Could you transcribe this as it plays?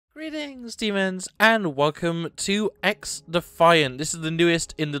Greetings, demons, and welcome to XDefiant. This is the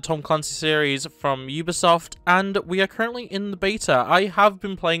newest in the Tom Clancy series from Ubisoft, and we are currently in the beta. I have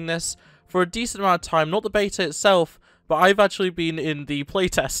been playing this for a decent amount of time, not the beta itself, but I've actually been in the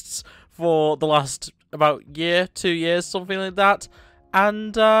playtests for the last about year, 2 years, something like that.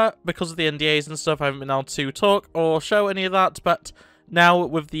 And because of the NDAs and stuff, I haven't been able to talk or show any of that, but now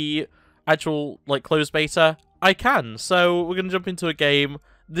with the actual closed beta, I can. So we're going to jump into a game.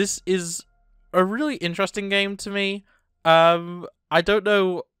 This is a really interesting game to me. I don't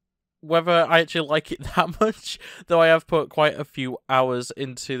know whether I actually like it that much, though I have put quite a few hours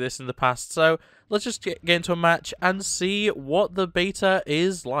into this in the past. So let's just get into a match and see what the beta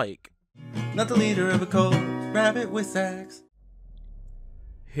is like. Not the leader of a cult, RabbitWithAxe.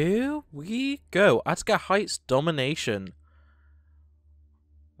 Here we go. Attica Heights Domination.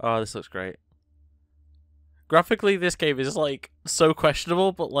 Oh, this looks great. Graphically, this game is so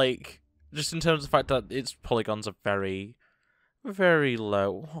questionable, but just in terms of the fact that its polygons are very, very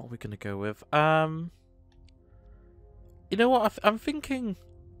low. What are we gonna go with? You know what? I'm thinking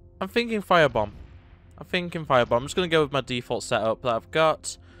Firebomb. I'm thinking Firebomb. I'm just gonna go with my default setup that I've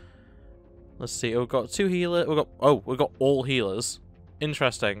got. Let's see. We've got 2 healers. We've got all healers.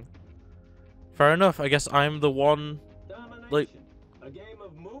 Interesting. Fair enough. I guess I'm the one. A game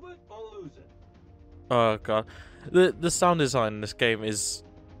of move it or lose it. Oh god, the sound design in this game is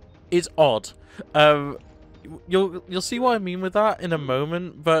odd. You'll see what I mean with that in a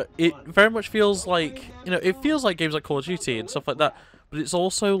moment, but it very much feels like, it feels like games like Call of Duty and stuff like that. But it's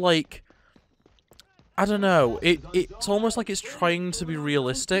also I don't know. It's almost like it's trying to be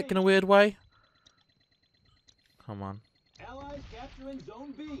realistic in a weird way. Come on. Allies capturing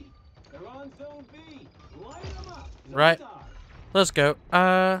Zone B. They're on Zone B. Light them up. Right. Let's go.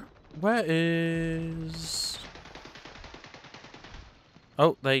 Where is...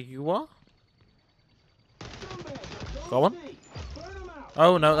 Oh, there you are. Got one.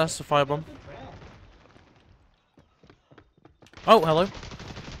 Oh, no, that's the firebomb. Oh, hello.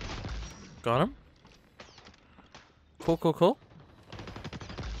 Got him. Cool, cool, cool.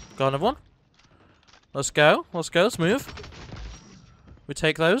 Got another one. Let's go. Let's go. Let's move. We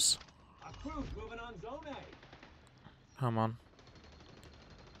take those. Come on.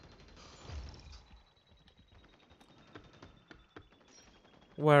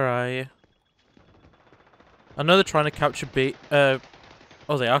 Where are you? I know they're trying to capture B. Oh,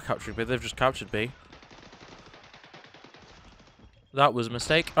 they are capturing B. They've just captured B. That was a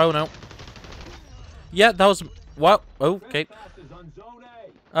mistake. Oh, no. Yeah, that was... What? Oh, okay.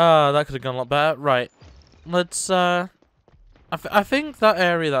 That could have gone a lot better. Right. Let's, I think that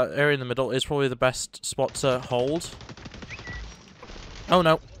area in the middle is probably the best spot to hold. Oh,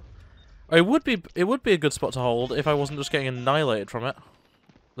 no. It would be a good spot to hold if I wasn't just getting annihilated from it.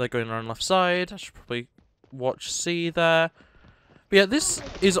 They're going around left side. I should probably watch C there. But yeah, this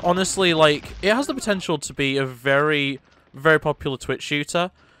is honestly it has the potential to be a very, very popular Twitch shooter,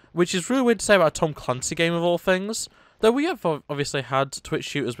 which is really weird to say about a Tom Clancy game of all things. Though we have obviously had Twitch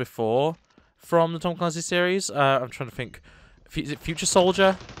shooters before from the Tom Clancy series. I'm trying to think. Is it Future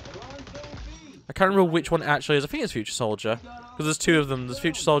Soldier? I can't remember which one it actually is. I think it's Future Soldier. Because there's 2 of them. There's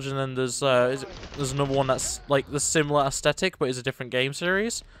Future Soldier and then there's another one that's the similar aesthetic but is a different game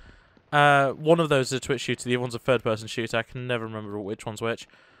series. One of those is a Twitch shooter, the other one's a third-person shooter. I can never remember which one's which.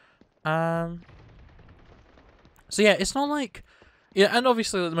 So yeah, it's not yeah, and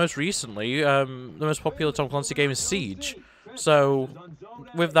obviously the most recently, the most popular Tom Clancy game is Siege. So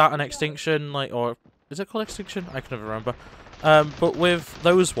with that and Extinction, or is it called Extinction? I can never remember. But with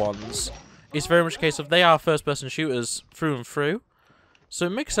those ones, it's very much a case of they are first-person shooters through and through. So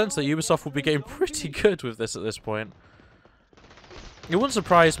it makes sense that Ubisoft will be getting pretty good with this at this point. It wouldn't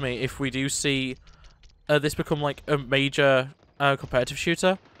surprise me if we do see this become a major competitive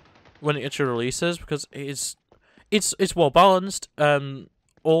shooter when it actually releases, because it's well balanced.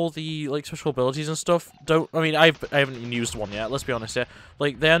 All the special abilities and stuff I haven't even used one yet. Let's be honest here.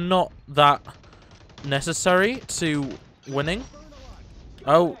 They're not that necessary to winning.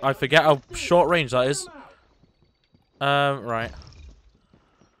 Oh, I forget how short range that is. Right.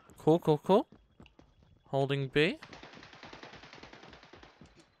 Cool, cool, cool. Holding B.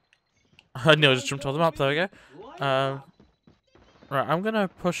 I know, I just jumped on the map. There we go. Right, I'm gonna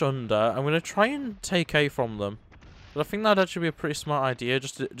push under. I'm gonna try and take A from them. But I think that'd actually be a pretty smart idea,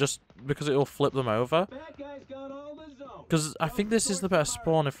 just because it will flip them over. Because I think this is the better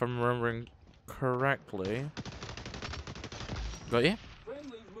spawn if I'm remembering correctly. Got you?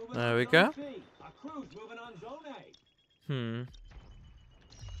 There we go. We've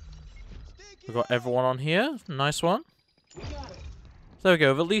got everyone on here. Nice one. There we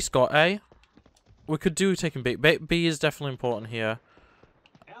go. We've at least got A. We could do taking B. B is definitely important here.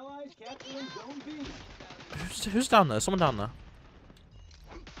 Allies capturing Zone B. Who's down there? Someone down there.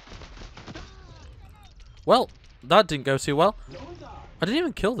 Well, that didn't go too well. I didn't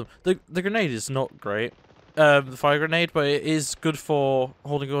even kill them. The grenade is not great. The fire grenade, but it is good for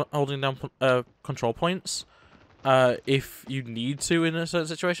holding down control points. If you need to in a certain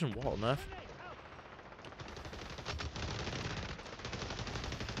situation. What on earth?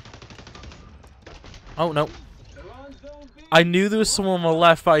 Oh no. I knew there was someone on my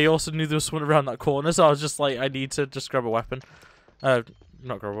left, but I also knew there was someone around that corner, so I was just like, I need to just grab a weapon. Not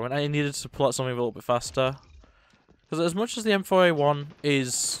grab a weapon, I needed to pull out something a little bit faster. Because as much as the M4A1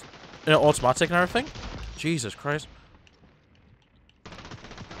 is, you know, automatic and everything, Jesus Christ.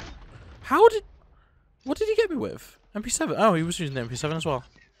 What did he get me with? MP7? Oh, he was using the MP7 as well.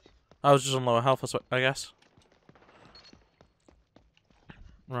 I was just on lower health, I guess.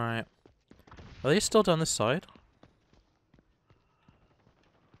 Right. Are they still down this side?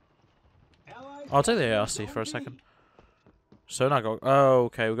 I'll take the ARC for a second. So now go. Oh,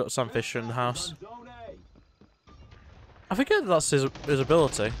 okay, we've got Sam Fisher in the house. I forget that's his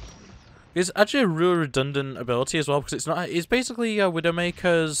ability. It's actually a really redundant ability as well because it's not. It's basically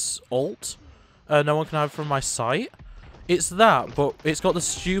Widowmaker's ult. No one can have it from my sight. It's that, but it's got the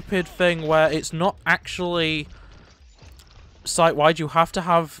stupid thing where it's not actually site-wide. You have to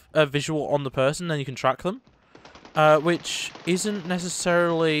have a visual on the person, then you can track them. Which isn't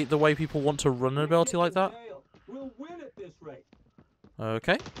necessarily the way people want to run an ability like that.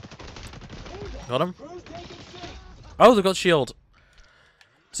 Okay. Got him. Oh, they've got shield.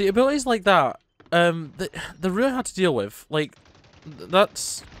 See, abilities like that, they're really hard to deal with. Like,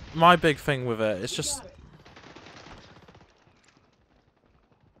 that's my big thing with it. It's just...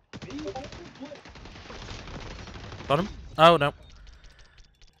 Got him? Oh, no.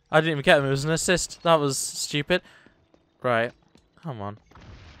 I didn't even get him. It was an assist. That was stupid. Right. Come on.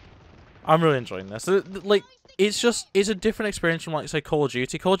 I'm really enjoying this. Like, it's a different experience from, like, say, Call of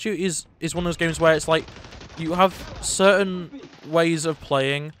Duty. Call of Duty is one of those games where it's like, you have certain ways of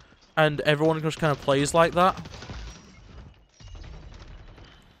playing, and everyone just kind of plays like that.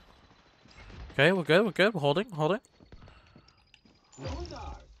 Okay, we're good, we're holding.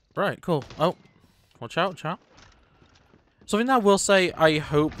 Right, cool. Oh, watch out. Something that I will say I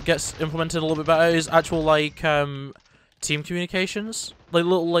hope gets implemented a little bit better is actual, like, team communications. Like,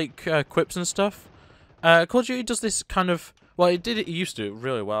 little, like, quips and stuff. Call of Duty does this kind of... Well, it used to do it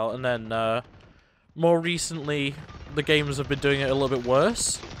really well, and then, more recently, the games have been doing it a little bit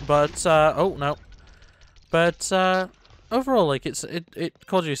worse. But, oh, no. But, overall, like,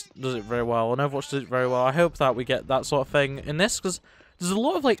 Call of Duty does it very well, and Overwatch does it very well. I hope that we get that sort of thing in this, because there's a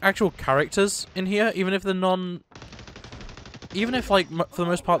lot of, like, actual characters in here, even if they're even if, like, for the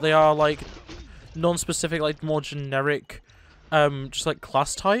most part, they are, like, non-specific, like, more generic, just, like,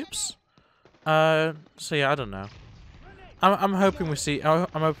 class types. So, yeah, I don't know. I'm hoping we see,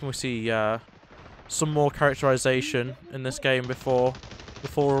 some more characterization in this game before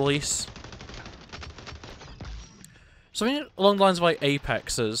release. Something along the lines of, like,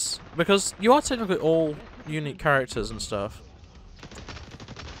 Apexes, because you are technically all unique characters and stuff.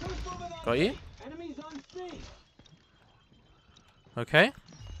 Got you? Okay.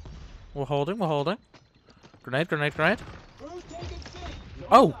 We're holding. Grenade.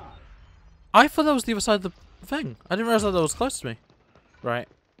 Oh! I thought that was the other side of the thing. I didn't realize that was close to me. Right.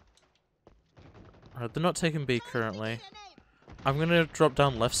 Alright, they're not taking B currently. I'm gonna drop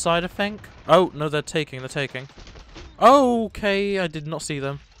down left side, I think. Oh, no, they're taking. Okay, I did not see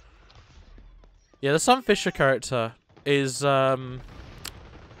them. Yeah, the Sam Fisher character is,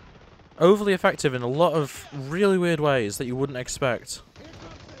 overly effective in a lot of really weird ways that you wouldn't expect.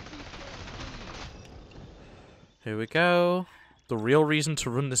 Here we go. The real reason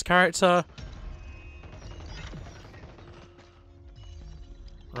to run this character.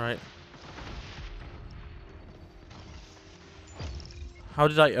 Right. How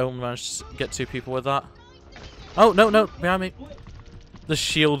did I only manage to get two people with that? Oh, no, behind me. The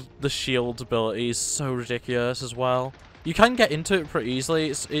shield ability is so ridiculous as well. You can get into it pretty easily.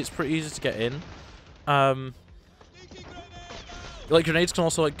 It's pretty easy to get in. Like, grenades can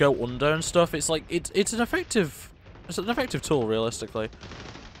also, like, go under and stuff. It's like it's an effective tool, realistically.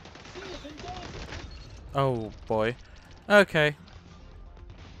 Oh boy. Okay.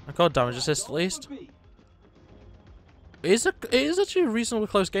 I got damage assist at least. It is actually a reasonably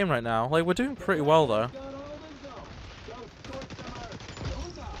close game right now. Like, we're doing pretty well though.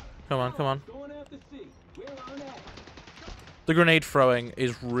 Come on. The grenade throwing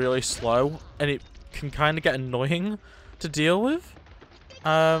is really slow, and it can kind of get annoying to deal with.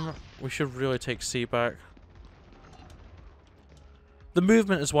 We should really take C back. The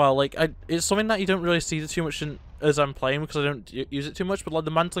movement as well, like, it's something that you don't really see too much as I'm playing because I don't use it too much, but like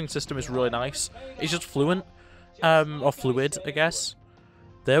the mantling system is really nice. It's just fluent, or fluid, I guess.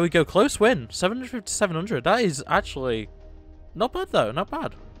 There we go, close win, 750-700. That is actually not bad though, not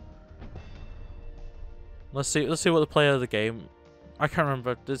bad. Let's see what the player of the game. I can't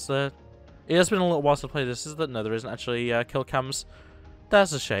remember. Is there? It has been a little while since I played this. No, there isn't actually kill cams.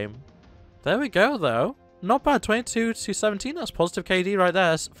 That's a shame. There we go though. Not bad, 22-17. That's positive KD right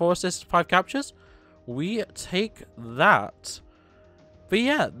there. 4 assists, 5 captures. We take that. But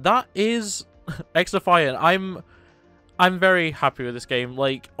yeah, that is XDefiant. I'm very happy with this game.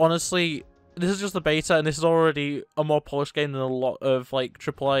 Like, honestly, this is just the beta, and this is already a more polished game than a lot of like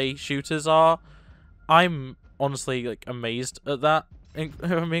AAA shooters are. I'm honestly like amazed at that. If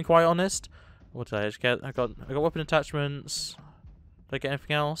I'm being quite honest. What did I just get? I got weapon attachments. Did I get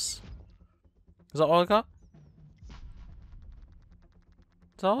anything else? Is that all I got?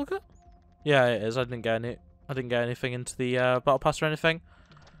 Is that all I got? Yeah, it is. I didn't get anything into the battle pass or anything.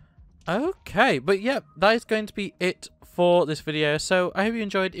 Okay, but yeah, that is going to be it for this video. So I hope you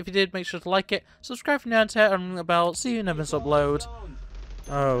enjoyed. If you did, make sure to like it, subscribe for now, and hit on the bell. See you never upload.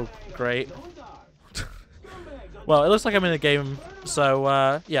 Oh, great. Well, it looks like I'm in a game,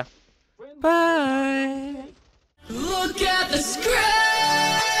 so yeah. Bye. Look at the screen,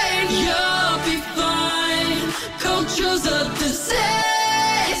 you'll be fine. Culture's a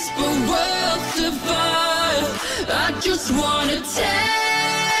disease, but worlds divine. I just wanna take